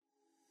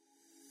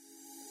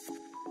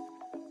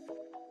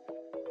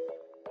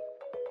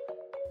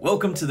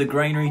Welcome to the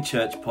Granary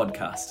Church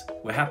podcast.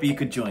 We're happy you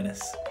could join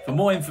us. For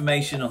more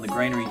information on the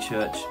Granary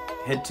Church,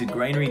 head to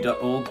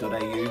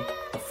granary.org.au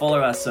or follow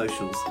our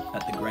socials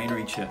at the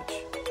Granary Church.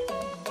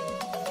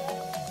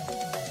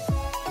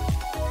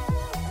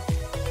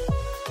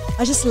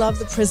 I just love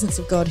the presence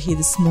of God here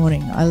this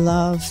morning. I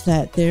love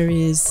that there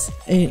is,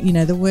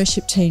 the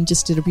worship team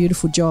just did a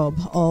beautiful job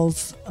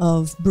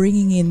of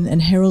bringing in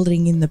and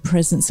heralding in the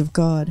presence of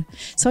God.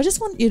 So I just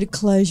want you to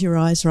close your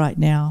eyes right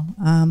now.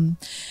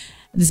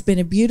 There's been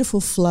a beautiful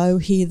flow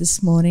here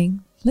this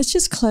morning. Let's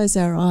just close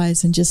our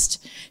eyes and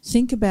just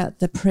think about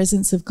the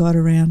presence of God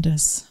around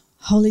us.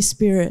 Holy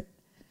Spirit,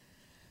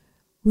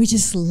 we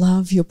just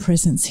love your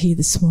presence here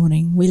this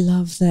morning. We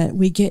love that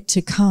we get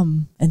to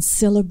come and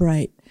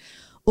celebrate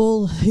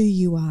all who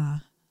you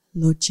are,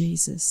 Lord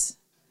Jesus.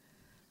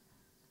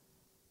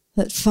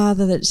 That,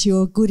 Father, that's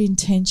your good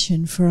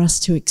intention for us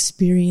to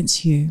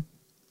experience you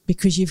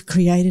because you've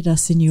created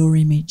us in your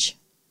image.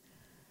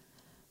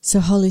 So,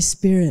 Holy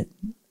Spirit,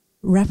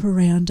 wrap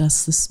around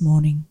us this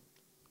morning.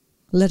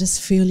 Let us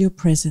feel your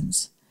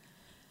presence.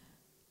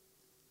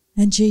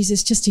 And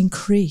Jesus, just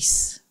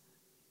increase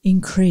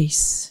in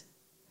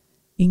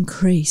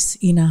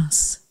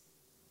us.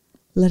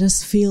 Let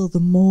us feel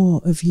the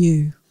more of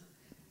you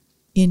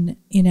in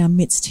our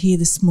midst here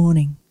this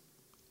morning.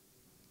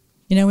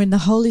 You know, when the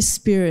Holy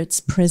Spirit's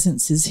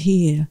presence is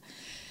here,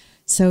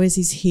 so is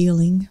his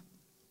healing,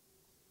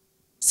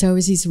 so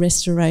is his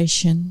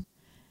restoration,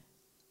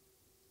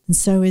 and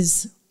so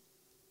is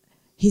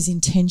his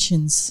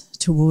intentions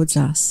towards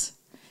us.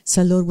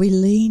 So, Lord, we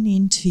lean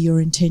into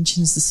your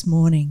intentions this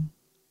morning.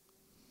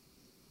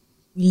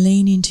 We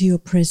lean into your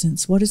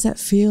presence. What does that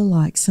feel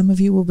like? Some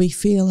of you will be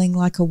feeling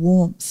like a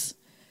warmth.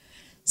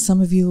 Some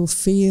of you will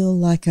feel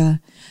like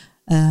a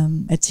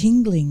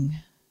tingling.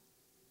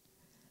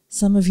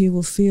 Some of you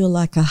will feel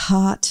like your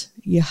heart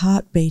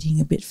beating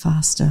a bit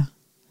faster.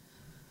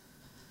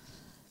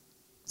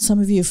 Some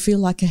of you feel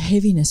like a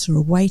heaviness or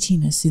a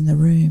weightiness in the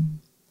room.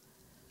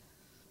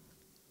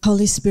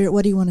 Holy Spirit,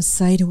 what do you want to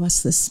say to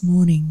us this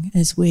morning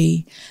as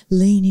we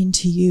lean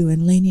into you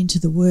and lean into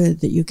the word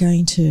that you're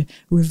going to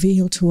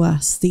reveal to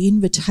us, the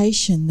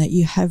invitation that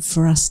you have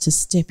for us to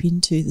step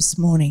into this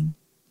morning?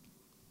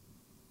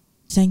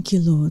 Thank you,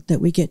 Lord, that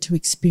we get to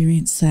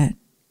experience that.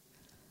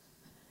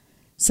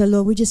 So,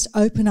 Lord, we just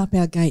open up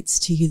our gates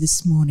to you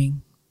this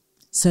morning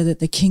so that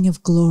the King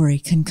of Glory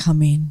can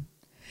come in.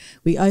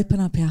 We open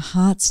up our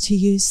hearts to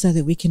you so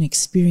that we can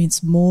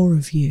experience more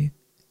of you,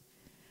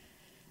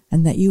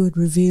 and that you would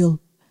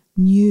reveal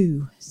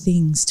new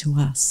things to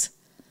us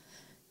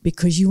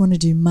because you want to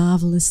do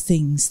marvellous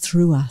things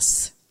through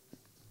us.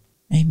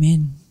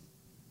 Amen.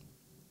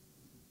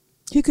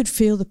 Who could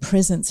feel the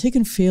presence? Who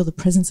can feel the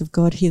presence of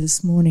God here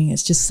this morning?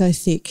 It's just so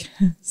thick,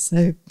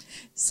 so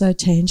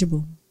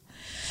tangible.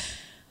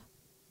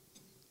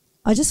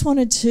 I just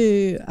wanted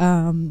to,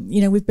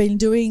 we've been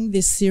doing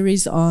this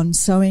series on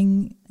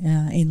sowing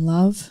in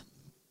love.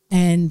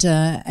 And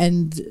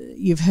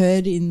you've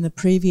heard in the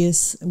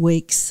previous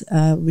weeks,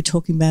 we're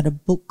talking about a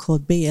book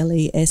called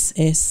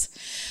BLESS.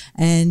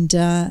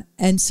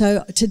 And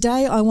so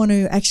today I want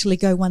to actually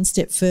go one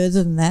step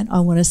further than that. I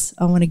want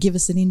to give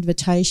us an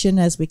invitation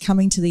as we're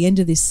coming to the end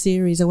of this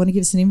series. I want to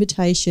give us an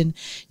invitation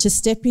to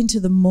step into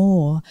the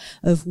more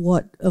of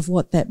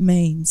what that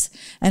means.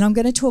 And I'm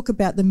going to talk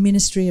about the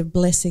ministry of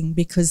blessing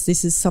because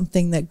this is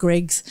something that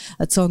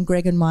it's on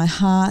Greg and my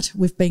heart.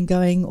 We've been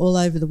going all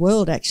over the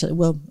world, actually.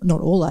 Well,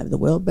 not all over the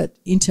world, but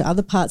into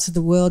other parts of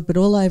the world, but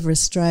all over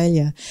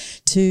Australia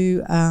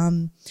to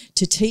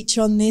teach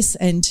on this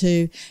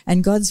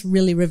and God's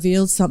really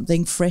revealed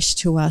something fresh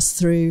to us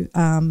throughout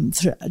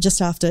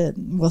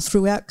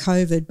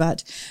COVID,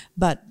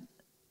 but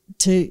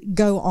to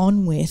go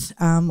on with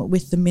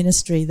the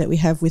ministry that we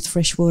have with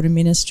Freshwater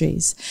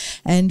Ministries.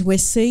 And we're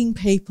seeing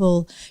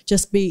people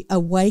just being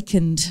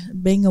awakened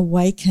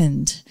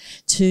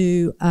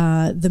to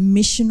the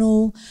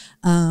missional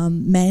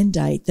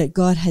mandate that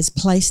God has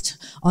placed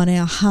on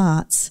our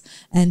hearts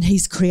and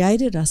he's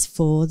created us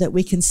for, that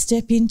we can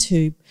step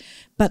into.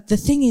 But the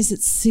thing is,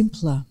 it's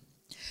simpler.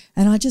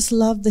 And I just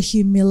love the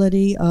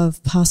humility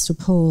of Pastor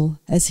Paul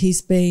as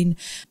he's been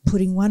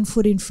putting one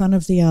foot in front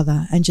of the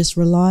other and just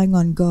relying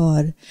on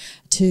God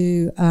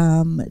to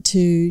bring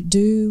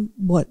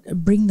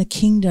the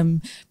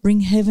kingdom,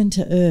 bring heaven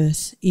to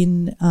earth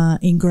in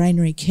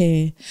Granary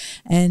Care.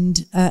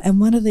 And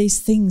one of these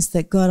things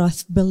that God, I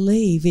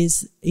believe,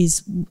 is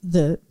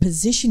the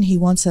position he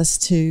wants us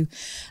to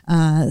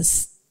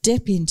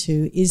step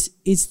into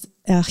is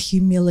our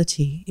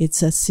humility.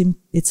 It's a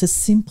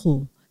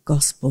simple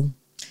gospel.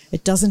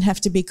 It doesn't have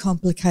to be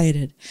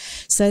complicated.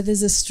 So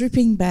there's a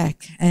stripping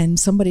back, and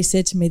somebody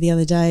said to me the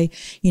other day,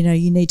 you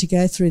need to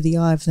go through the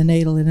eye of the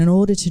needle, and in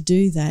order to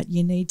do that,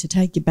 you need to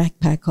take your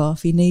backpack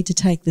off. You need to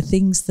take the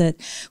things that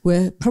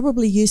were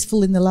probably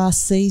useful in the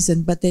last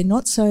season, but they're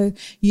not so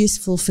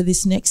useful for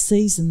this next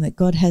season that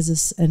God has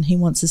us and he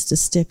wants us to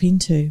step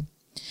into.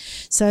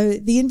 So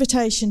the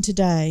invitation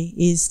today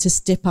is to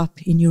step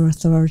up in your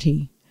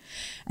authority.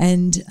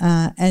 And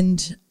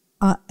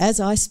as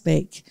I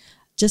speak,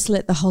 Just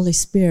let the Holy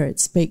Spirit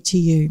speak to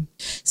you.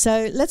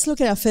 So let's look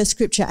at our first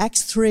scripture,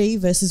 Acts 3,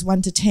 verses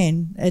 1 to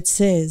 10. It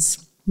says,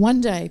 "One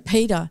day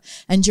Peter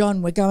and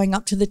John were going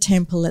up to the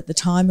temple at the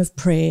time of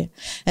prayer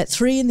at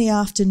 3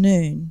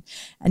 p.m.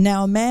 And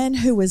now a man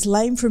who was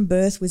lame from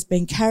birth was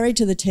being carried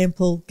to the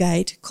temple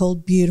gate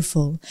called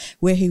Beautiful,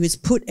 where he was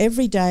put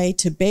every day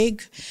to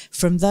beg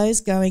from those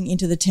going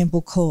into the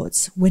temple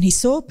courts. When he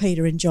saw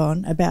Peter and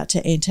John about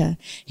to enter,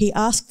 he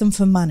asked them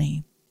for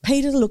money.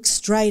 Peter looked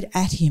straight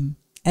at him,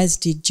 as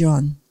did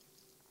John.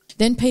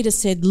 Then Peter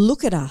said,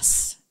 'Look at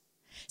us.'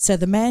 So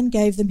the man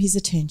gave them his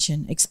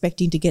attention,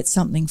 expecting to get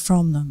something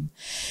from them.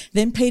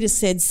 Then Peter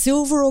said,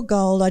 'Silver or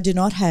gold I do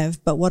not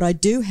have, but what I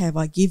do have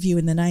I give you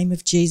in the name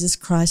of Jesus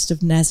Christ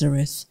of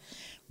Nazareth.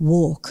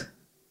 Walk.'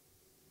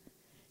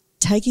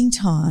 Taking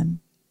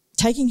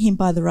him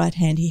by the right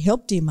hand, he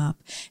helped him up,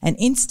 and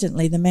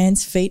instantly the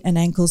man's feet and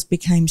ankles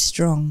became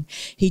strong.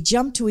 He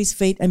jumped to his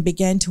feet and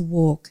began to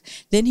walk.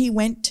 Then he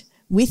went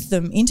with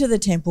them into the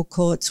temple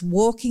courts,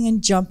 walking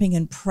and jumping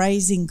and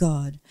praising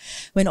God.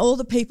 When all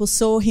the people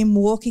saw him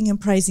walking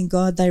and praising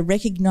God, they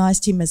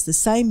recognized him as the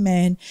same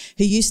man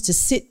who used to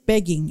sit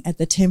begging at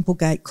the temple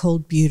gate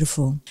called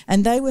Beautiful.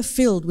 And they were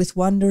filled with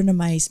wonder and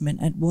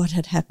amazement at what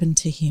had happened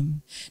to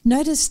him."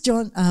 Notice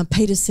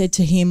Peter said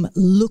to him,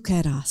 "Look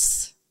at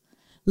us.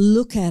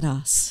 Look at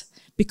us."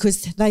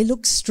 Because they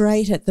looked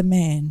straight at the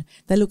man.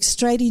 They looked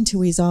straight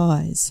into his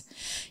eyes.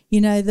 You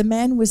know, the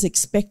man was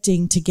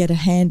expecting to get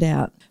a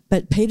handout,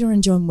 but Peter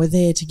and John were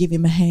there to give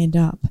him a hand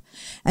up.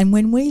 And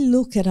when we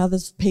look at in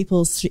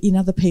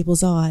other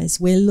people's eyes,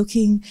 we're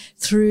looking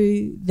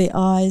through the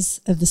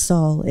eyes of the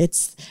soul.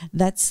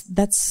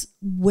 That's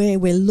where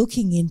we're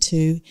looking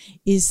into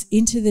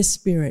the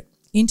spirit,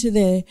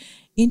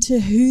 into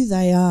who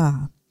they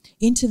are,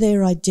 into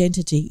their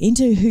identity,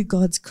 into who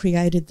God's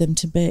created them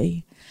to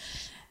be.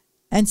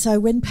 And so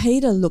when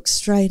Peter looked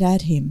straight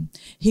at him,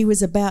 he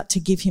was about to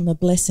give him a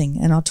blessing,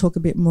 and I'll talk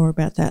a bit more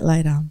about that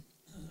later.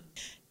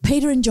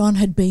 Peter and John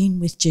had been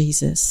with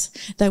Jesus.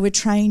 They were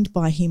trained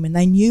by him, and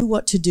they knew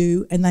what to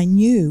do, and they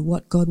knew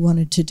what God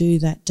wanted to do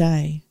that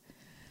day.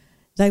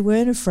 They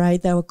weren't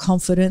afraid. They were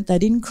confident. They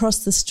didn't cross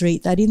the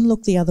street. They didn't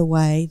look the other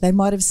way. They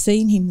might have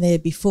seen him there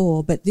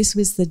before, but this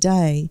was the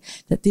day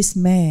that this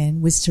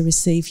man was to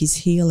receive his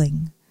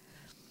healing.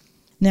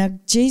 Now,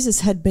 Jesus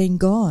had been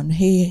gone.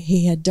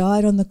 He had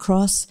died on the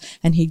cross,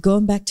 and he'd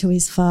gone back to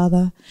his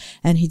Father,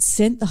 and he'd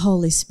sent the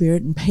Holy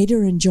Spirit, and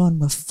Peter and John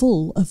were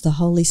full of the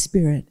Holy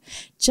Spirit,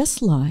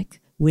 just like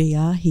we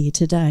are here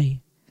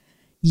today.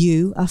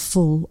 You are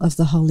full of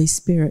the Holy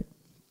Spirit.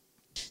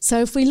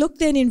 So if we look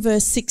then in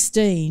verse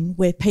 16,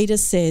 where Peter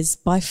says,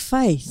 "By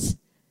faith,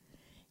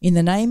 in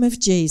the name of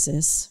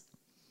Jesus,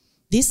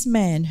 this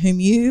man whom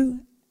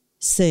you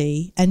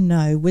see and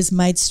know was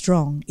made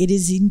strong. It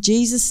is in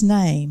Jesus'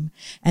 name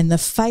and the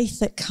faith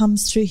that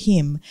comes through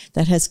him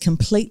that has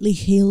completely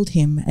healed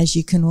him, as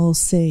you can all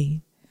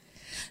see."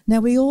 Now,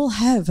 we all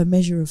have a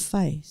measure of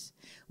faith.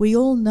 We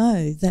all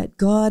know that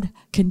God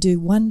can do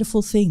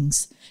wonderful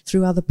things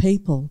through other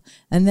people,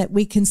 and that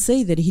we can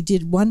see that he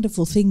did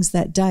wonderful things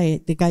that day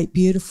at the Gate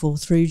Beautiful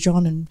through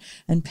John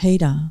and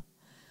Peter.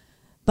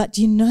 But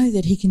you know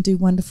that he can do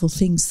wonderful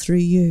things through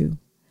you.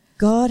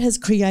 God has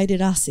created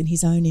us in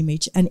his own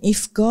image, and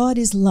if God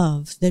is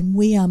love, then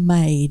we are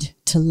made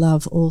to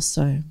love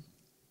also.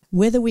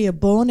 Whether we are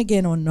born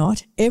again or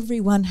not,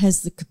 everyone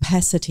has the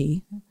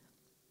capacity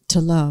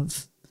to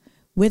love.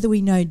 Whether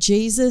we know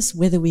Jesus,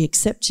 whether we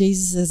accept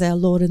Jesus as our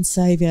Lord and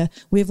Saviour,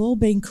 we've all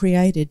been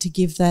created to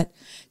give that,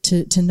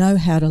 to know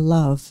how to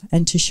love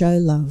and to show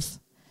love.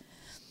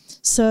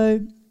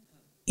 So,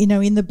 you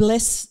know, in the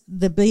BLESS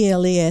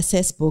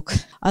book,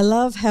 I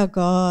love how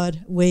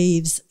God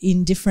weaves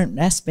in different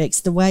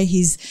aspects, the way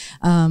he's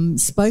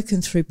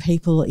spoken through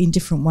people in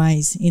different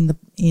ways in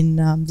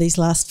these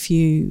last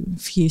few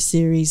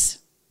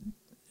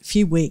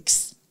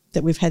weeks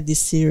that we've had this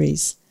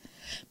series.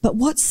 But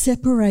what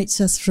separates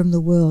us from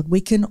the world?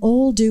 We can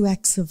all do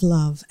acts of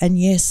love, and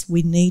yes,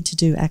 we need to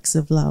do acts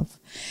of love.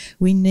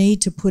 We need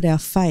to put our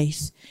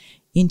faith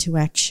into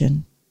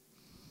action.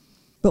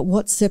 But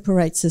what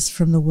separates us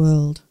from the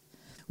world?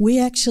 We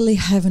actually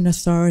have an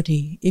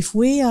authority. If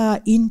we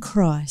are in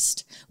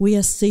Christ, we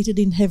are seated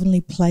in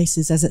heavenly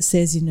places, as it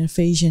says in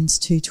Ephesians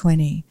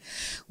 2:20.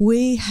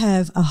 We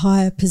have a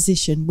higher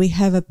position. We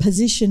have a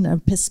position, a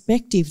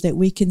perspective that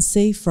we can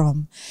see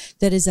from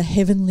that is a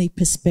heavenly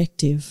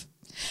perspective.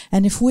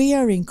 And if we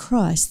are in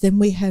Christ, then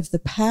we have the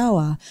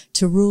power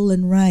to rule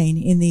and reign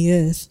in the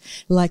earth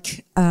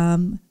like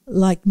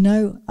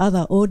no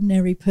other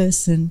ordinary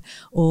person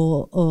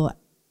or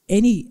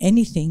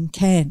anything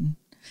can.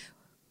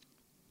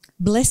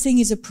 Blessing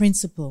is a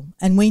principle,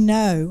 and we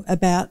know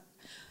about,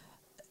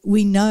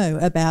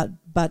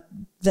 but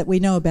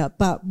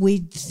we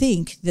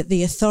think that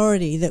the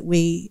authority that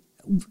we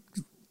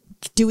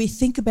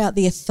think about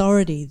the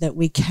authority that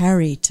we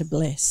carry to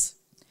bless?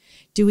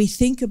 Do we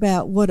think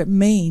about what it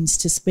means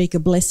to speak a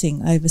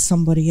blessing over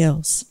somebody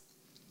else?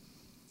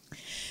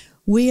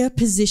 We are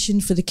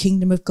positioned for the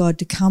kingdom of God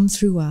to come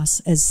through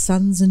us as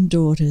sons and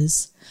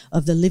daughters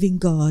of the living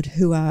God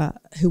who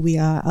we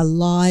are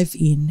alive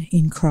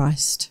in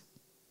Christ.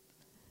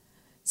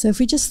 So if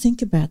we just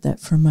think about that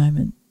for a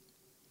moment,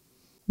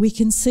 we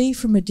can see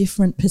from a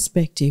different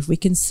perspective. We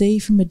can see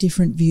from a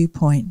different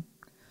viewpoint.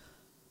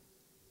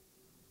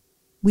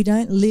 We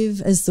don't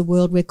live as the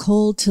world. We're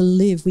called to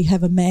live. We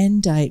have a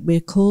mandate.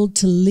 We're called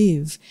to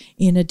live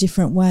in a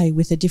different way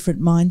with a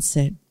different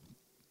mindset.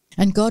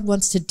 And God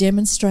wants to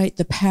demonstrate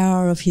the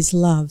power of his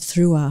love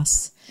through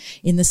us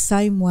in the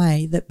same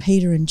way that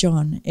Peter and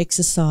John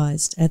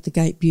exercised at the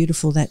Gate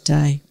Beautiful that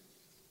day.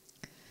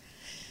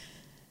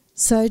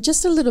 So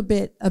just a little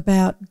bit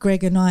about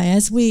Greg and I.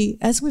 We've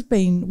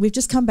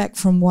just come back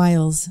from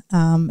Wales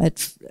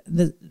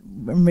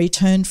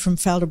returned from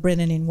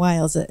Feldebrennen in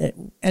Wales,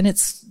 and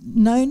it's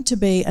known to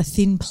be a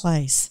thin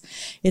place.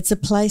 It's a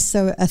place,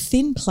 so a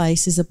thin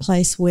place is a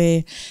place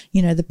where,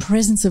 the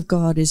presence of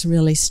God is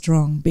really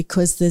strong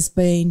because there's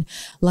been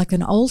like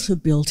an altar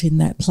built in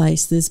that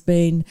place.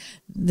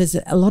 There's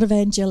a lot of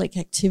angelic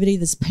activity.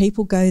 There's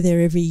people go there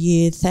every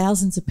year.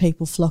 Thousands of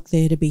people flock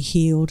there to be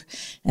healed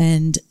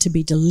and to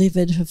be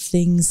delivered of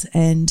things.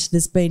 And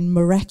there's been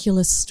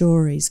miraculous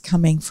stories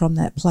coming from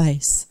that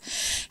place.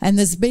 And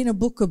there's been a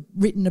book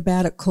written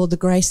about it called The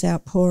Grace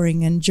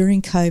Outpouring. And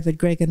during COVID,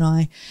 Greg and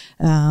I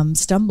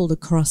stumbled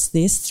across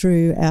this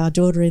through our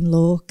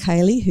daughter-in-law,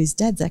 Kaylee, whose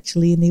dad's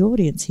actually in the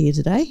audience here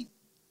today.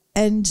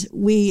 And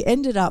we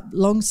ended up,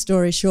 long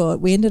story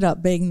short, being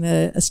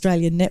the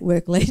Australian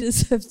network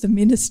leaders of the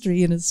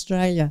ministry in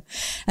Australia.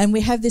 And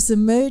we have this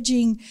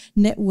emerging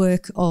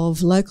network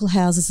of local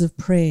houses of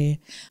prayer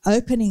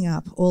opening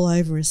up all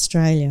over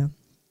Australia.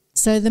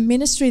 So the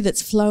ministry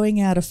that's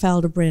flowing out of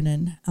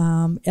Feldebrennen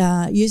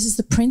uses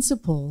the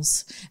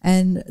principles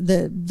and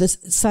the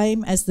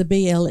same as the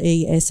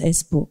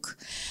BLESS book,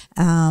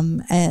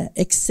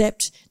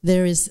 except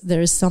there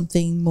is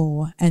something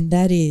more, and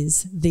that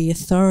is the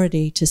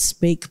authority to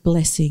speak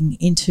blessing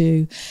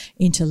into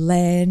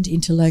land,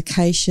 into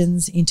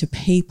locations, into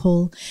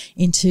people,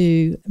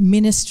 into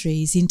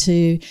ministries,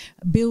 into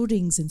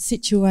buildings and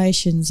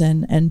situations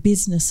and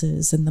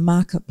businesses and the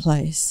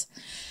marketplace.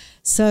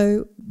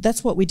 So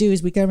that's what we do,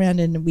 is we go around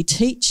and we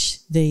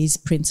teach these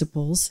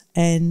principles.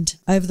 And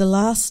over the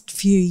last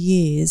few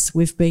years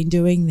we've been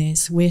doing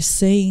this. We're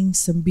seeing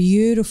some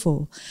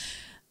beautiful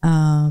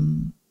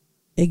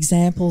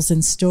examples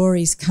and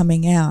stories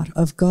coming out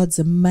of God's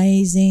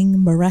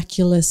amazing,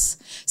 miraculous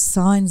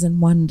signs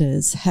and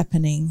wonders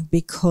happening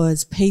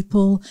because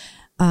people,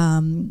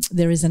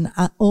 there is an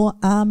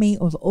army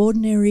of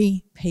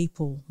ordinary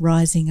people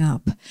rising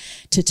up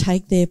to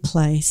take their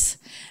place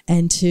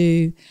and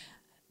to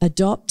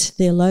adopt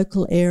their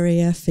local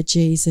area for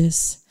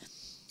Jesus,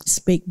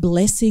 speak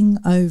blessing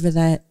over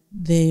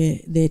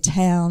their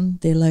town,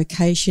 their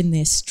location,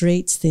 their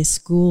streets, their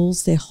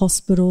schools, their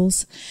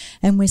hospitals,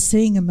 and we're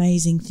seeing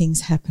amazing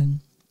things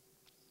happen.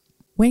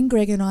 When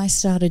Greg and I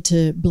started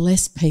to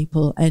bless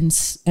people and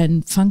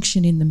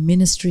function in the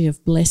ministry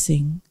of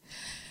blessing,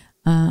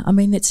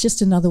 it's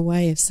just another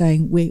way of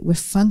saying we're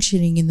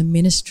functioning in the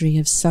ministry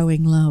of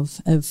sowing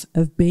love,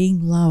 of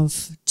being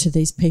love to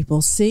these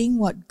people, seeing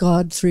what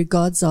God, through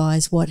God's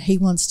eyes, what he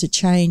wants to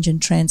change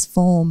and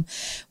transform.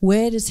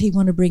 Where does he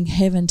want to bring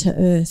heaven to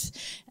earth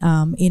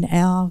in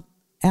our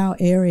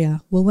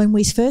area? Well, when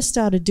we first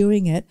started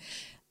doing it,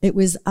 it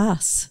was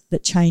us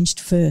that changed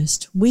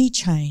first. We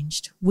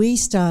changed. We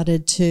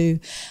started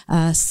to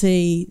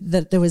see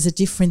that there was a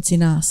difference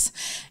in us.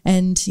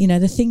 And,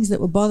 the things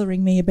that were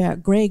bothering me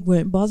about Greg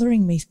weren't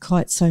bothering me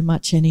quite so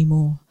much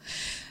anymore.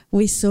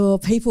 We saw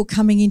people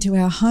coming into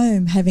our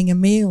home having a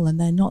meal and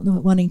they're not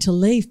wanting to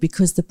leave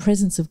because the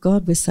presence of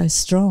God was so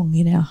strong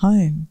in our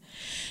home.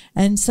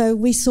 And so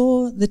we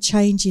saw the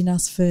change in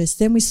us first.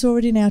 Then we saw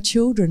it in our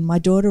children. My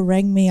daughter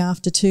rang me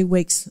after 2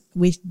 weeks.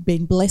 We've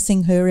been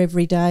blessing her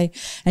every day,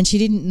 and she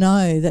didn't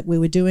know that we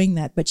were doing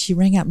that, but she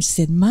rang up and she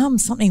said, "Mum,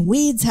 something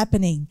weird's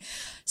happening,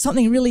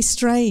 something really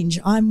strange.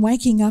 I'm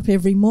waking up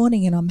every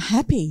morning and I'm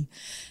happy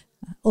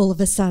all of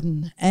a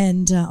sudden,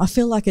 and I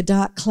feel like a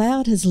dark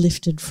cloud has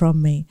lifted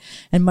from me,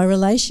 and my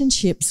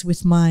relationships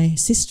with my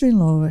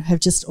sister-in-law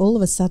have just all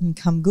of a sudden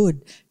come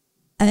good."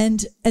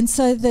 And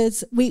so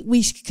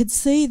we could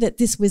see that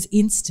this was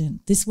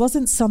instant. This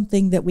wasn't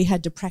something that we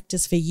had to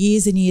practice for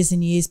years and years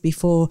and years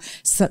before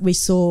we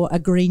saw a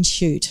green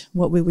shoot,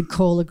 what we would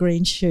call a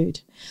green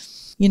shoot.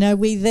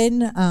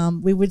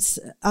 We would,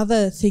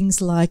 other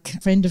things like a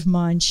friend of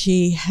mine,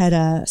 she had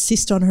a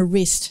cyst on her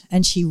wrist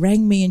and she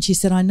rang me and she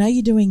said, "I know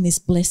you're doing this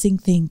blessing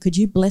thing. Could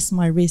you bless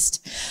my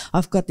wrist?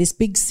 I've got this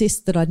big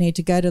cyst that I need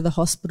to go to the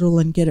hospital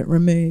and get it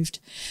removed."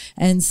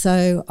 And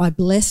so I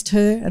blessed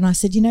her and I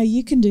said,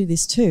 "You can do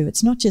this too.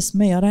 It's not just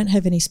me. I don't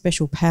have any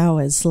special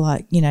powers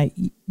like,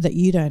 that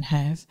you don't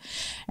have."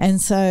 And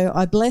so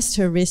I blessed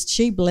her wrist.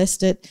 She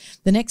blessed it.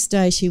 The next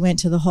day she went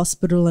to the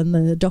hospital and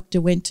the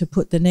doctor went to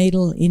put the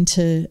needle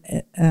into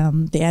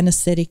the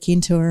anaesthetic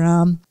into her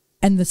arm,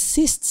 and the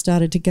cyst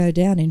started to go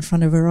down in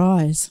front of her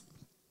eyes.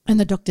 And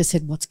the doctor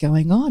said, "What's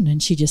going on?"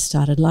 And she just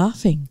started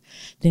laughing.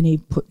 Then he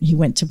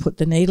went to put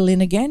the needle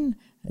in again.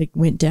 It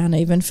went down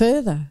even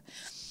further.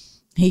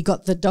 He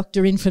got the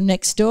doctor in from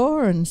next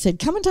door and said,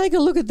 "Come and take a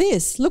look at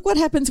this. Look what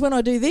happens when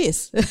I do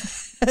this."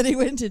 And he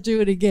went to do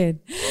it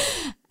again.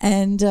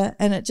 And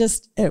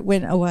it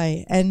went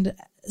away. And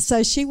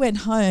so she went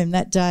home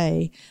that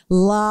day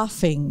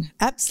laughing,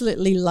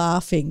 absolutely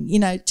laughing,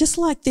 just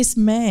like this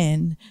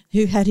man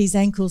who had his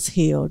ankles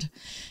healed,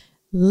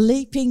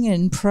 leaping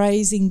and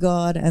praising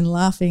God and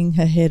laughing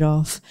her head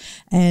off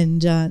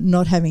and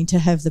not having to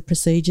have the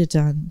procedure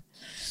done.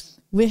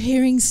 We're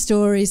hearing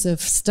stories of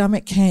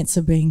stomach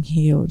cancer being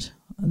healed.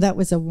 That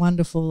was a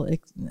wonderful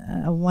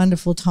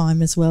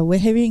time as well. We're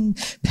hearing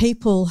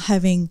people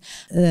having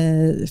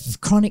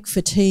chronic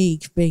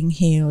fatigue being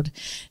healed.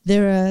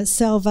 There are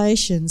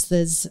salvations.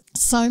 There's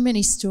so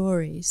many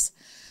stories.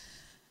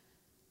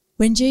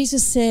 When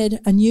Jesus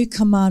said, "A new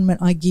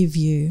commandment I give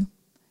you,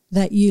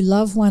 that you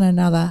love one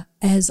another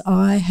as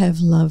I have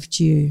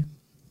loved you."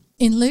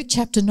 In Luke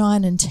chapter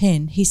 9 and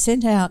 10,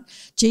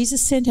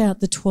 Jesus sent out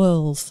the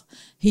 12.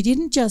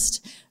 Jesus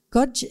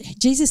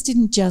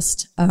didn't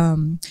just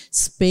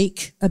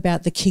speak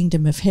about the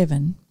kingdom of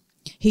heaven.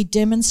 He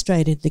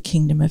demonstrated the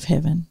kingdom of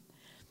heaven.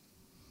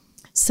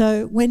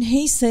 So when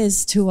he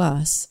says to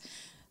us,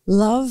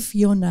 "Love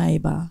your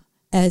neighbour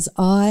as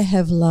I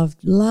have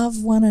loved,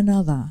 love one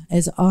another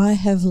as I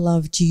have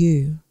loved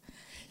you,"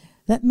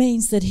 that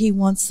means that he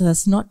wants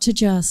us not to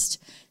just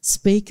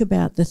speak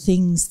about the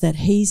things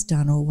that he's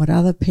done or what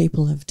other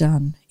people have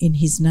done in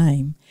his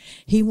name.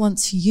 He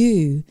wants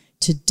you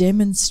to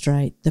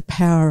demonstrate the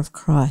power of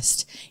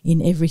Christ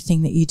in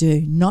everything that you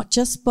do, not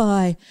just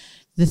by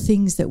the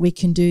things that we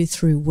can do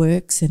through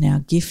works and our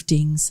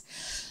giftings,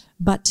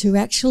 but to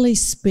actually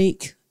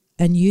speak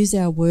and use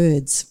our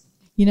words.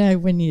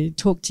 When you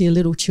talk to your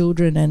little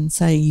children and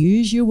say,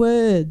 use your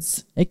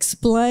words,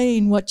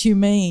 explain what you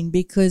mean,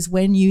 because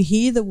when you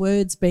hear the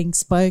words being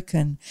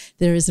spoken,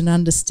 there is an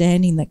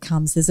understanding that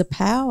comes. There's a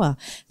power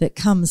that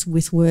comes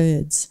with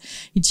words.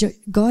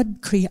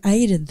 God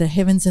created the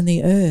heavens and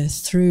the earth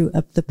through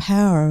the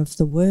power of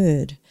the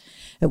word.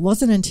 It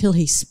wasn't until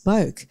he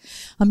spoke.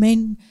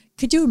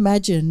 Could you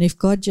imagine if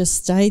God just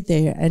stayed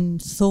there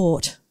and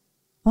thought,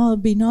 "Oh,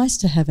 it'd be nice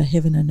to have a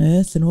heaven and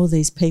earth and all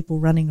these people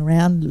running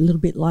around a little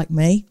bit like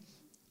me,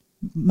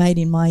 made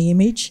in my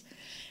image"?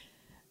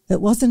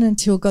 It wasn't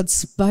until God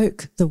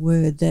spoke the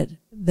word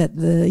that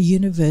the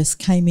universe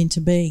came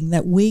into being,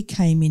 that we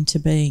came into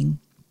being.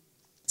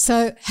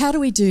 So how do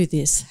we do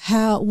this?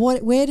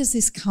 Where does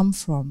this come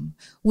from?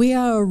 We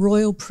are a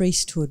royal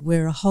priesthood.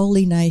 We're a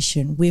holy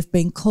nation. We've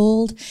been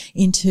called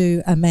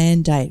into a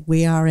mandate.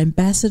 We are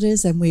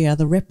ambassadors and we are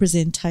the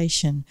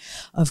representation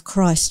of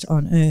Christ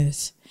on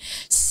earth.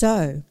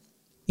 So,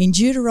 in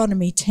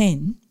Deuteronomy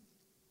 10,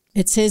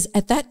 it says,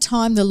 "At that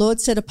time the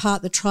Lord set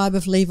apart the tribe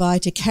of Levi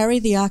to carry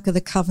the ark of the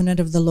covenant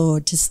of the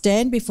Lord, to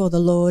stand before the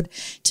Lord,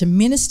 to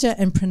minister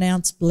and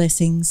pronounce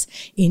blessings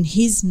in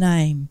his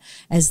name,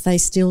 as they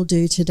still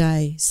do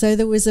today." So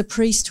there was a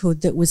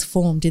priesthood that was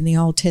formed in the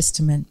Old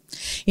Testament.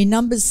 In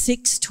Numbers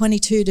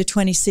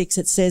 6:22-26,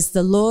 it says,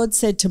 "The Lord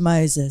said to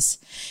Moses,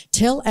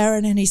 'Tell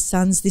Aaron and his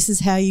sons, this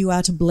is how you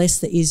are to bless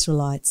the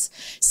Israelites.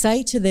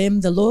 Say to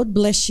them, the Lord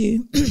bless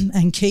you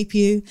and keep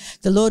you.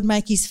 The Lord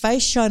make his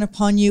face shine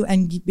upon you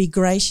and be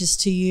gracious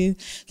to you.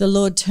 The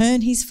Lord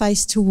turn his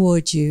face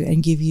toward you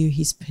and give you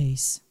his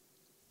peace.'"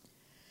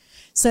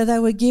 So they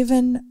were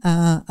given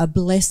a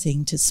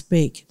blessing to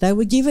speak. They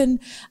were given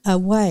a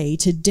way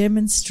to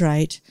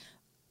demonstrate.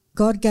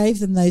 God gave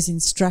them those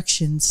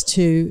instructions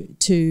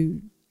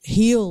to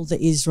heal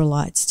the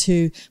Israelites,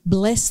 to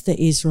bless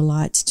the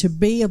Israelites, to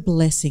be a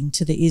blessing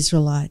to the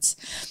Israelites.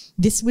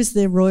 This was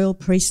their royal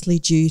priestly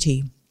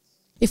duty.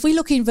 If we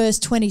look in verse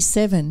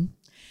 27,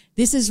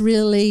 this is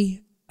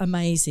really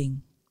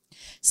amazing.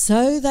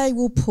 "So they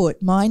will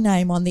put my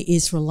name on the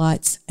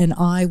Israelites and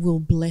I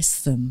will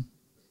bless them."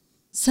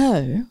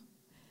 So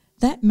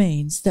that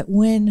means that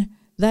when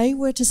they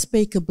were to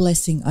speak a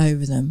blessing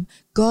over them,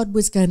 God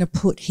was going to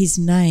put his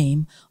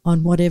name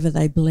on whatever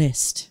they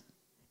blessed.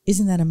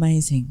 Isn't that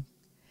amazing?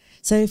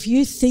 So if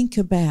you think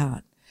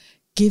about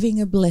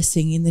giving a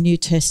blessing in the New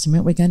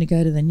Testament, we're going to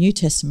go to the New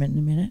Testament in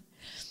a minute,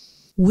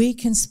 we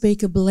can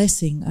speak a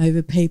blessing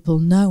over people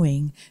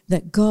knowing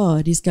that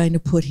God is going to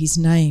put his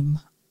name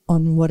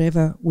on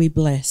whatever we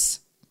bless.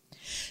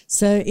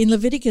 So in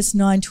Leviticus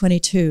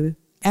 9:22,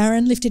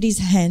 Aaron lifted his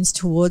hands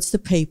towards the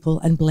people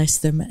and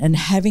blessed them, and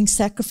having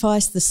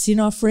sacrificed the sin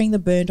offering, the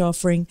burnt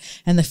offering,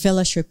 and the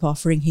fellowship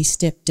offering, he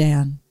stepped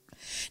down.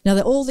 Now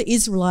all the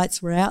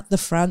Israelites were out the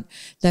front.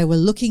 They were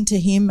looking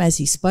to him as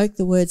he spoke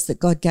the words that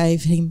God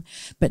gave him,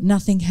 but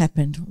nothing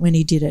happened when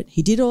he did it.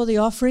 He did all the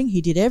offering.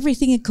 He did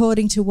everything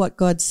according to what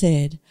God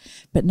said,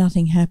 but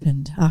nothing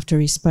happened after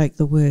he spoke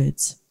the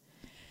words.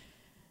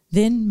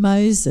 Then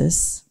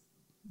Moses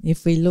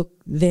if we look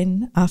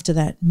then after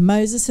that,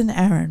 Moses and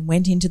Aaron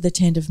went into the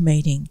tent of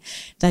meeting.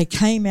 They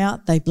came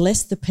out, they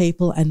blessed the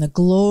people, and the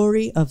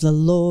glory of the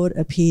Lord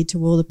appeared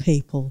to all the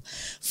people.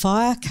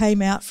 Fire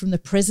came out from the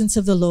presence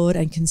of the Lord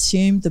and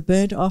consumed the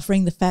burnt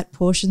offering, the fat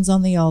portions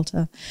on the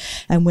altar.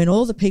 And when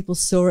all the people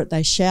saw it,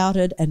 they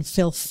shouted and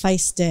fell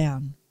face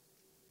down.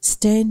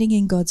 Standing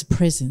in God's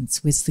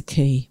presence was the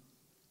key.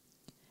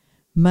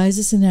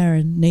 Moses and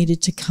Aaron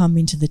needed to come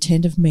into the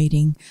tent of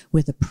meeting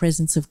where the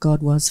presence of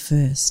God was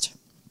first.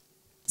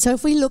 So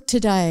if we look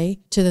today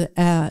to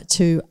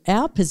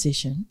our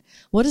position,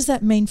 what does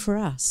that mean for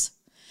us?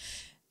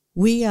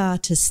 We are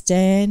to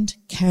stand,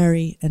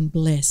 carry and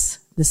bless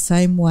the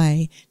same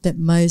way that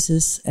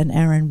Moses and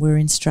Aaron were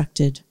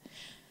instructed.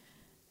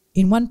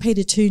 In 1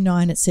 Peter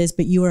 2:9 it says,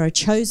 "But you are a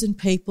chosen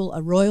people,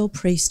 a royal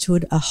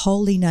priesthood, a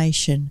holy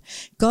nation,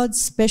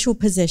 God's special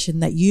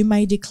possession, that you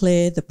may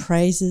declare the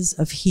praises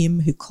of him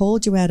who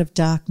called you out of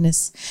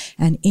darkness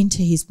and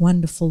into his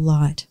wonderful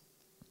light."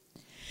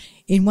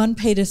 In 1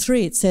 Peter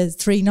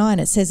 3:9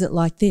 it says it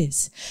like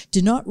this: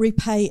 "Do not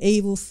repay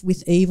evil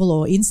with evil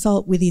or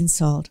insult with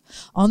insult.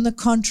 On the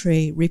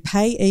contrary,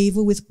 repay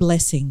evil with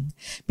blessing,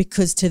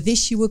 because to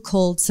this you were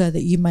called, so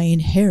that you may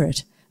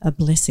inherit a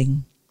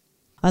blessing."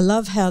 I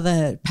love how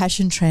the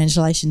Passion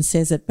Translation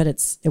says it, but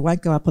it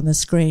won't go up on the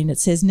screen. It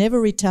says,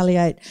 "Never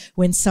retaliate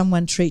when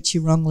someone treats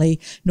you wrongly,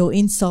 nor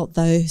insult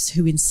those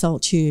who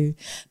insult you,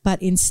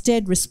 but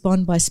instead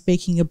respond by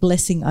speaking a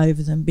blessing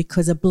over them,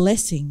 because a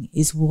blessing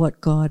is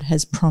what God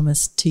has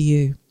promised to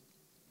you."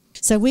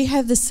 So we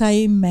have the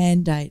same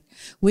mandate.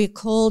 We're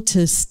called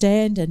to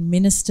stand and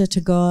minister to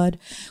God.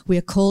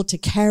 We're called to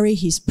carry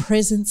his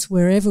presence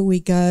wherever we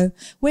go.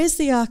 Where's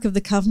the Ark of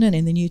the Covenant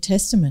in the New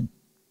Testament?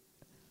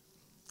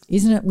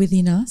 Isn't it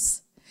within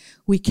us?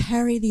 We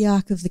carry the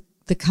Ark of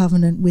the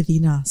Covenant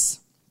within us.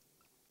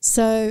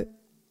 So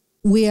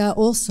we are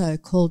also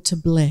called to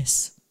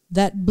bless.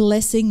 That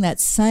blessing, that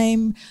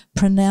same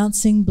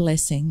pronouncing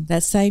blessing,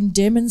 that same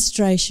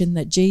demonstration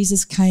that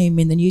Jesus came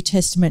in the New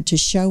Testament to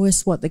show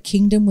us what the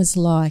kingdom was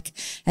like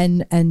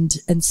and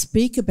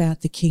speak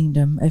about the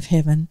kingdom of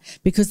heaven,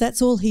 because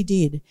that's all he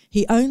did.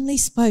 He only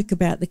spoke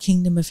about the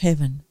kingdom of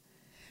heaven.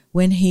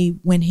 When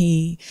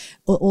he,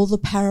 all the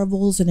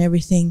parables and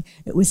everything,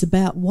 it was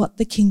about what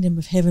the kingdom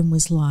of heaven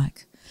was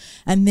like.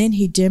 And then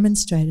he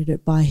demonstrated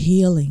it by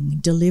healing,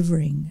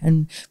 delivering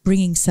and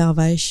bringing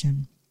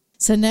salvation.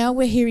 So now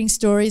we're hearing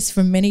stories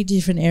from many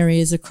different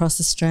areas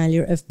across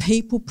Australia of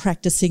people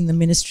practicing the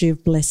ministry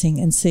of blessing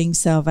and seeing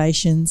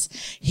salvations,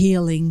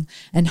 healing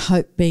and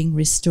hope being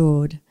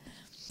restored.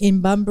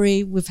 In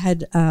Bunbury, we've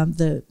had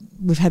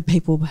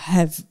people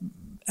have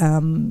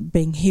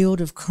being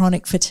healed of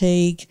chronic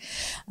fatigue.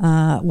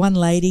 One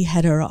lady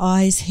had her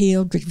eyes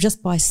healed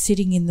just by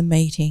sitting in the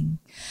meeting.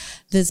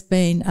 There's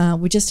been,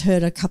 we just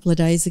heard a couple of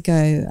days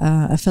ago,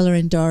 a fella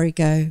in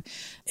Dorrigo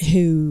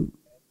who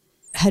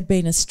had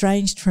been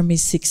estranged from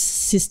his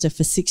sister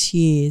for 6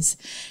 years,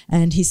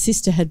 and his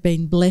sister had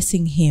been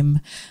blessing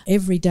him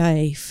every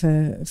day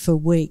for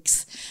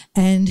weeks.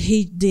 And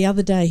the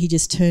other day he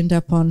just turned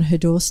up on her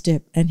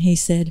doorstep and he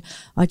said,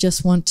 "I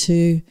just want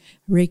to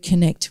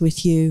reconnect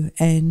with you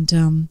and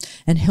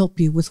help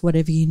you with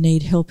whatever you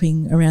need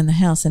helping around the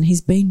house." And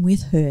he's been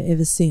with her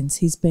ever since.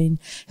 He's been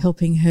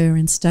helping her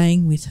and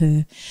staying with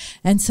her.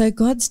 And so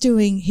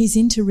he's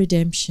into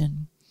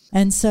redemption.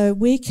 And so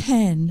we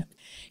can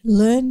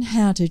learn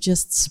how to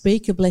just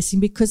speak a blessing,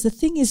 because the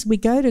thing is, we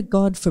go to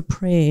God for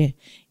prayer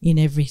in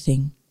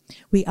everything.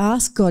 We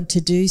ask God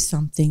to do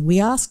something. We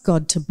ask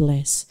God to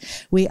bless.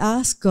 We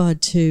ask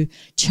God to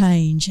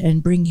change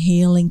and bring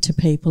healing to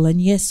people.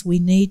 And yes, we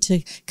need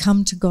to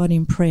come to God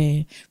in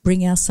prayer,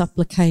 bring our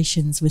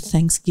supplications with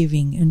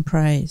thanksgiving and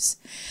praise.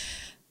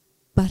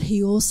 But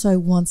he also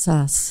wants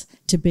us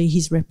to be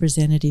his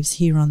representatives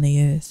here on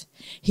the earth.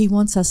 He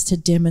wants us to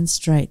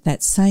demonstrate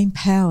that same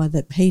power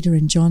that Peter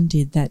and John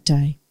did that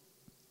day.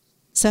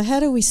 So how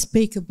do we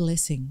speak a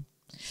blessing?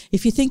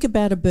 If you think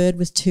about a bird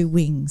with two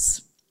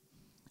wings,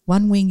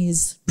 one wing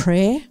is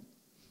prayer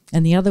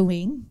and the other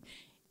wing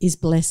is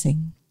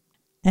blessing.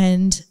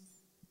 And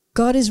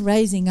God is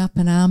raising up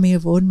an army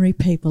of ordinary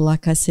people,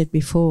 like I said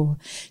before,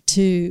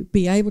 to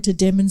be able to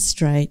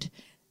demonstrate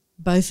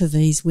both of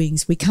these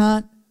wings. We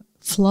can't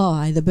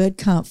fly, the bird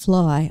can't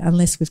fly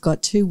unless we've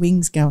got two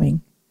wings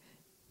going.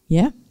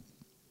 Yeah?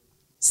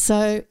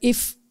 So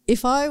if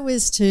I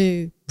was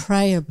to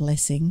pray a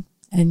blessing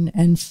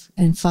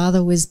and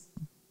Father was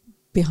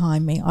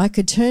behind me, I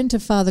could turn to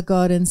Father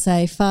God and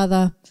say,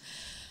 "Father,"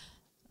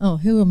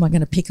 who am I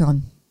going to pick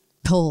on?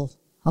 Paul.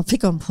 I'll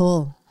pick on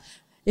Paul.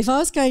 If I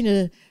was going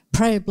to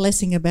pray a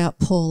blessing about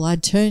Paul,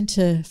 I'd turn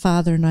to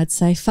Father and I'd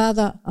say,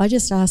 "Father, I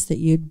just ask that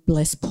you'd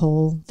bless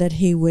Paul, that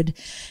he would,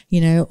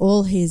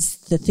 all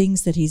the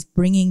things that he's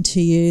bringing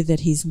to you,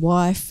 that his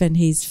wife and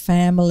his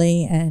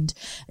family and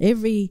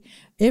every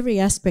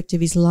aspect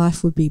of his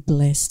life would be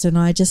blessed. And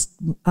I just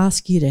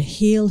ask you to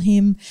heal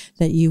him,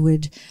 that you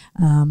would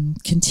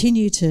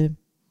continue to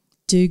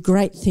do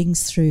great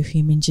things through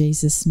him in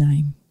Jesus'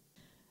 name."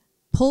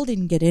 Paul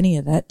didn't get any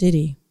of that, did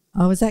he?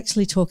 I was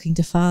actually talking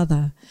to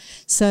Father.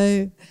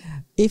 So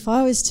if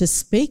I was to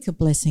speak a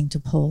blessing to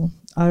Paul,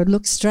 I would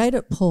look straight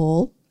at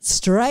Paul,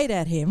 straight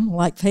at him,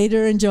 like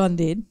Peter and John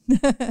did,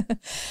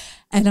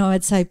 and I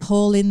would say,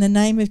 Paul, in the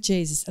name of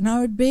Jesus. And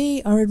I would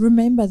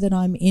remember that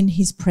I'm in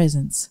his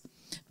presence.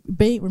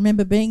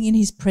 Remember, being in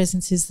his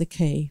presence is the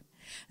key.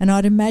 And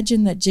I'd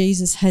imagine that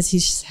Jesus has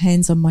his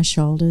hands on my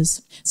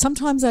shoulders.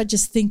 Sometimes I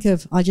just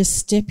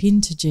step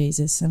into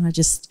Jesus and I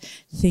just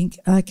think,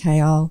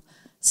 okay, I'll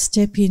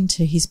step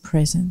into his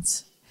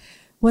presence.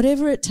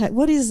 Whatever it takes,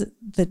 what is it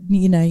that,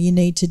 you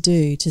need to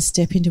do to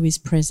step into his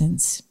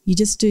presence? You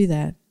just do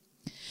that.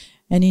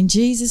 And in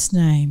Jesus'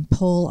 name,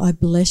 Paul, I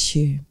bless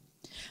you.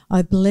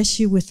 I bless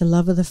you with the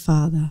love of the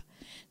Father,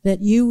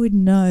 that you would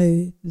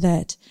know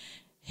that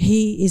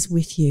he is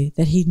with you,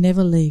 that he'd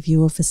never leave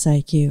you or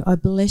forsake you. I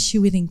bless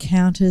you with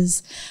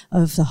encounters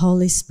of the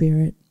Holy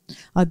Spirit.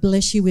 I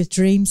bless you with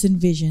dreams and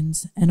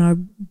visions, and I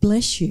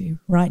bless you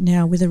right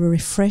now with a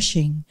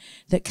refreshing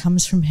that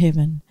comes from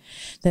heaven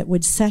that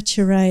would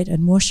saturate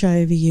and wash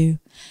over you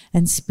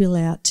and spill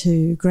out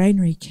to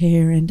Granary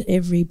Care and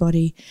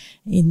everybody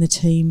in the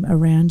team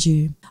around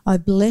you. I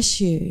bless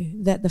you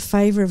that the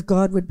favour of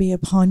God would be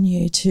upon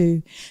you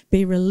to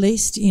be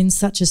released in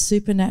such a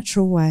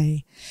supernatural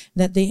way,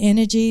 that the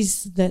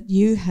energies that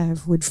you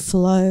have would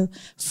flow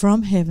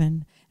from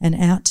heaven and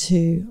out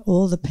to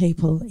all the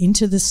people,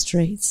 into the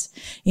streets,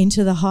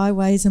 into the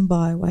highways and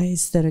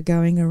byways that are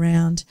going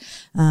around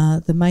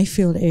the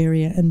Mayfield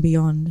area and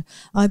beyond.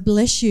 I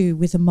bless you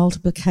with a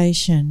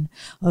multiplication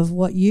of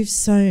what you've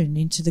sown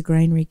into the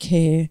Granary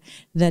Care,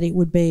 that it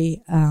would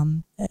be,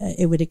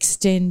 it would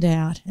extend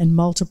out and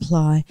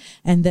multiply,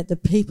 and that the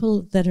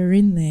people that are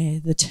in there,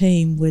 the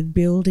team, would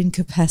build in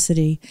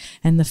capacity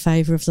and the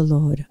favour of the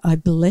Lord. I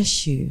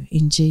bless you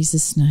in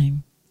Jesus'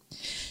 name.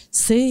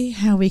 See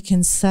how we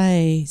can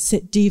say,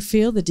 do you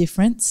feel the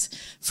difference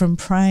from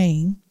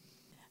praying,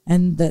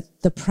 and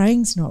that the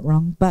praying's not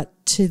wrong, but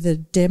to the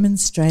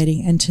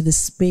demonstrating and to the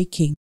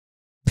speaking?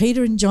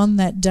 Peter and John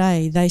that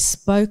day, they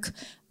spoke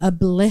a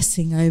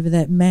blessing over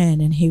that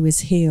man and he was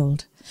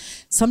healed.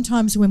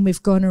 Sometimes when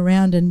we've gone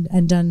around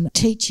and done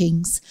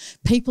teachings,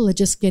 people are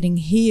just getting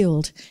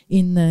healed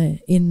in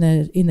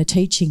the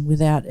teaching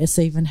without us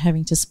even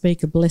having to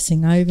speak a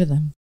blessing over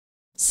them.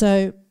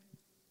 So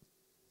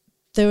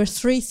there are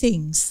three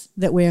things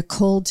that we are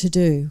called to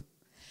do,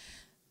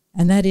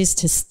 and that is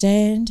to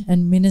stand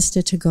and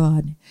minister to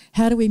God.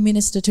 How do we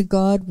minister to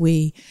God?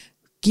 We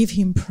give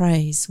him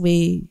praise.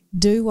 We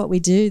do what we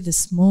do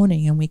this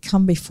morning, and we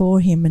come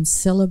before him and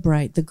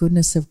celebrate the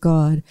goodness of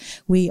God.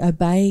 We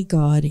obey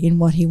God in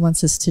what he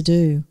wants us to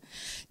do.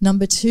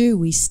 Number two,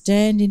 we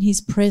stand in his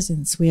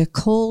presence. We are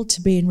called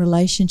to be in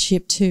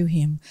relationship to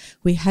him.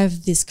 We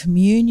have this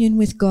communion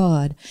with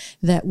God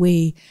that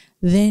we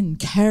then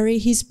carry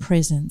his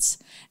presence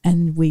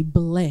and we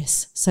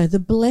bless. So the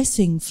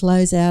blessing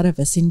flows out of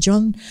us. In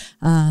John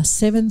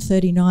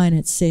 7:39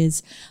 it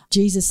says,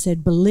 Jesus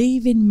said,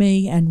 believe in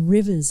me and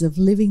rivers of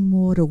living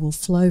water will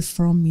flow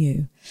from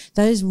you.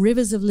 Those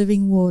rivers of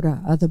living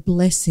water are the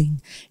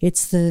blessing.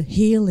 It's the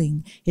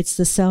healing. It's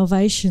the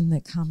salvation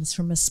that comes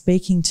from us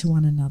speaking to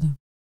one another.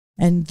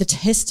 And the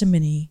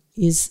testimony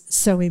is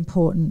so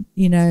important.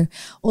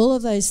 All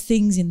of those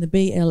things in the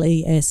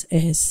BLESS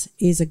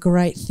is a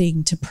great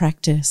thing to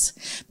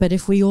practice. But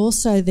if we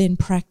also then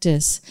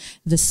practice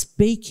the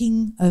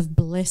speaking of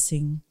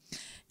blessing,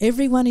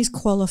 everyone is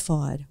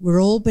qualified.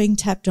 We're all being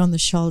tapped on the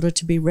shoulder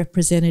to be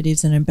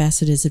representatives and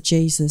ambassadors of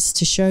Jesus,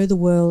 to show the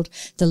world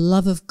the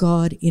love of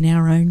God in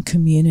our own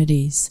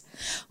communities.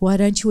 Why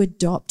don't you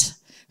adopt?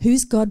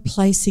 Who's God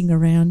placing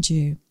around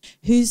you?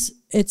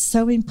 It's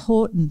so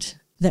important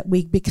that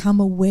we become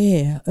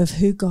aware of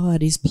who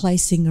God is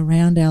placing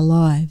around our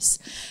lives,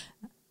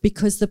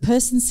 because the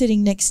person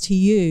sitting next to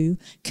you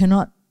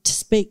cannot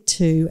speak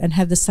to and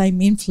have the same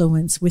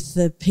influence with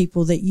the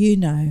people that you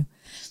know.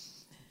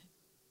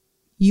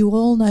 You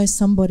all know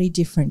somebody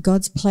different.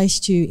 God's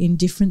placed you in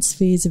different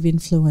spheres of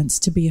influence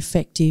to be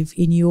effective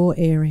in your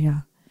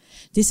area.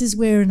 This is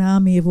where an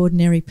army of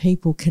ordinary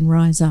people can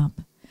rise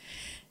up.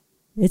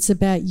 It's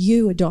about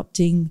you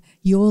adopting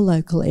your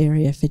local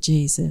area for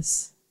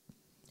Jesus.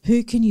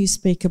 Who can you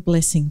speak a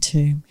blessing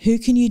to? Who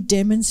can you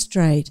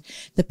demonstrate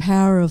the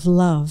power of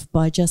love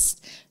by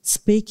just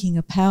speaking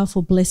a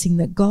powerful blessing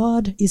that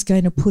God is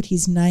going to put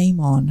his name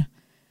on?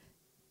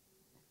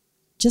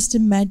 Just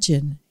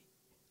imagine,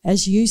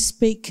 as you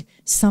speak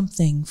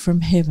something from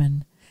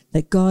heaven,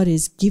 that God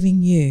is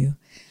giving you,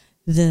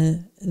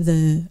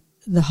 the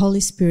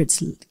Holy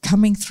Spirit's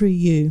coming through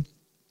you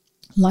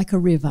like a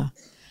river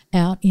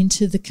out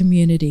into the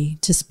community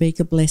to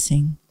speak a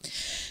blessing.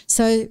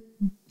 So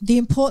the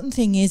important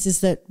thing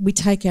is that we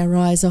take our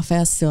eyes off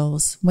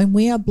ourselves. When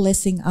we are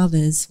blessing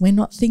others, we're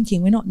not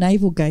thinking, we're not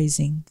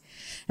navel-gazing.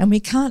 And we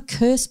can't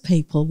curse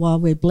people while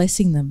we're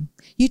blessing them.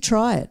 You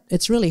try it.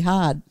 It's really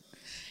hard.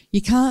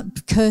 You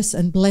can't curse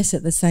and bless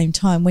at the same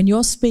time. When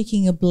you're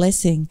speaking a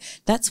blessing,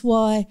 that's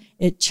why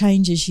it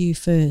changes you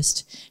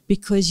first,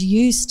 because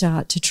you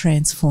start to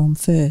transform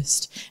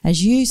first.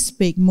 As you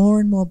speak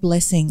more and more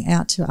blessing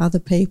out to other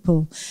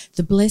people,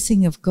 the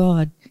blessing of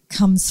God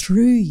comes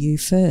through you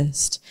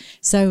first.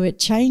 So it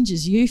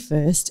changes you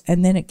first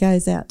and then it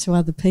goes out to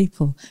other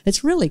people.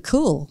 It's really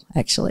cool,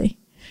 actually,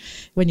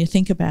 when you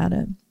think about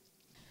it.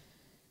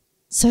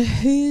 So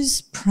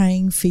who's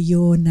praying for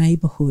your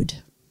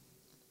neighbourhood?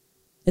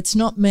 It's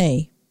not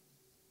me,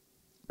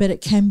 but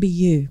it can be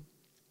you.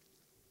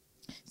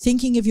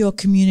 Thinking of your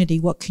community,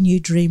 what can you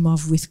dream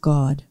of with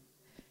God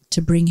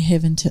to bring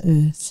heaven to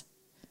earth?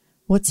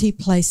 What's he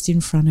placed in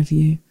front of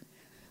you?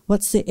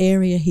 What's the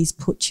area he's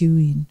put you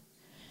in?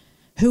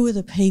 Who are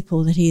the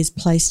people that he has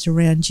placed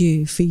around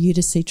you for you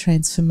to see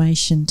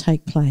transformation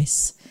take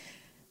place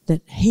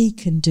that he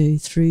can do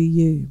through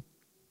you?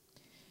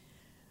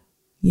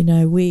 You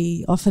know,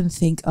 we often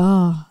think,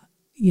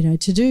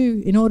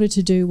 in order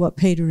to do what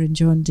Peter and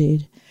John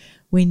did,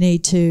 we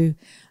need to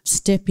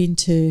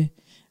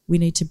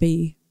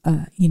be,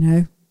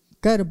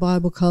 go to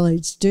Bible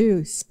college,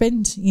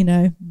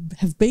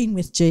 have been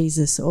with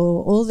Jesus,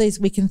 or all these,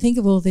 we can think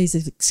of all these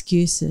as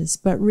excuses,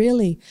 but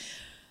really,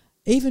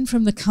 even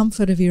from the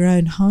comfort of your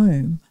own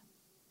home,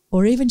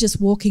 or even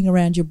just walking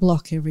around your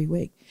block every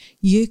week,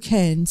 you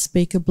can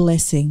speak a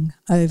blessing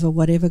over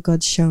whatever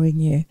God's showing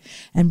you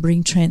and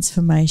bring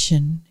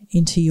transformation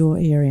into your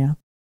area.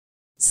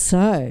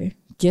 So,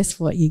 guess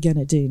what you're going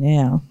to do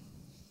now?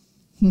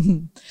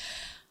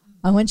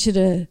 I want you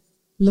to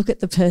look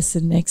at the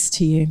person next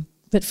to you.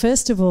 But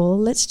first of all,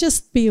 let's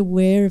just be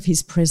aware of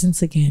his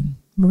presence again.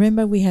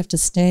 Remember, we have to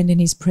stand in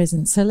his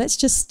presence. So let's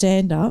just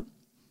stand up.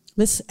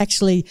 Let's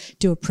actually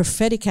do a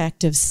prophetic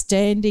act of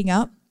standing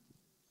up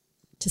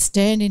to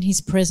stand in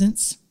his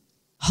presence.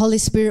 Holy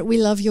Spirit, we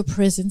love your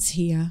presence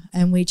here,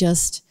 and we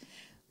just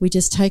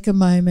take a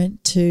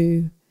moment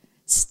to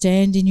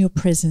stand in your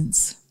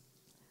presence.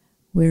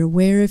 We're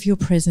aware of your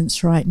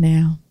presence right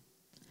now.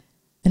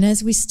 And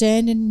as we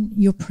stand in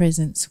your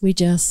presence,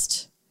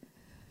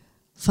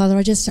 Father,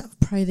 I just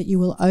pray that you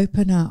will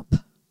open up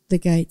the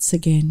gates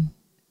again,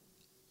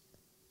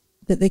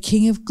 that the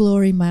King of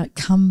Glory might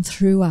come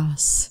through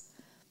us,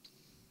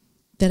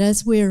 that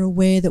as we're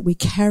aware that we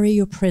carry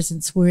your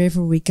presence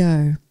wherever we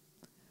go,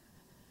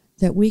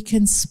 that we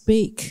can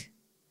speak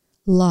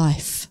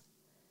life,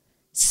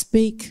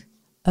 speak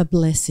a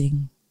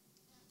blessing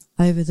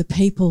over the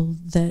people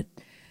that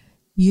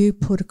you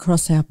put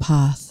across our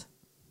path.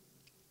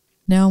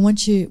 Now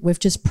we've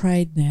just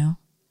prayed now.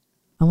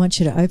 I want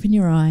you to open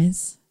your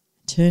eyes,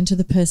 turn to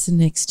the person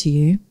next to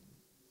you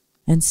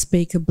and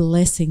speak a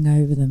blessing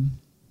over them.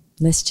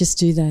 Let's just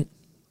do that.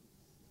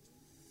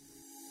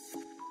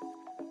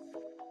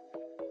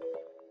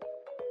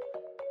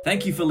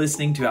 Thank you for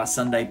listening to our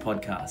Sunday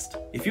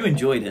podcast. If you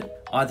enjoyed it,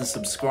 either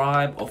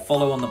subscribe or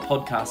follow on the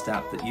podcast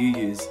app that you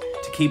use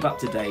to keep up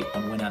to date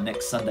on when our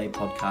next Sunday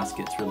podcast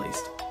gets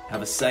released.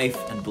 Have a safe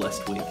and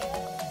blessed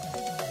week.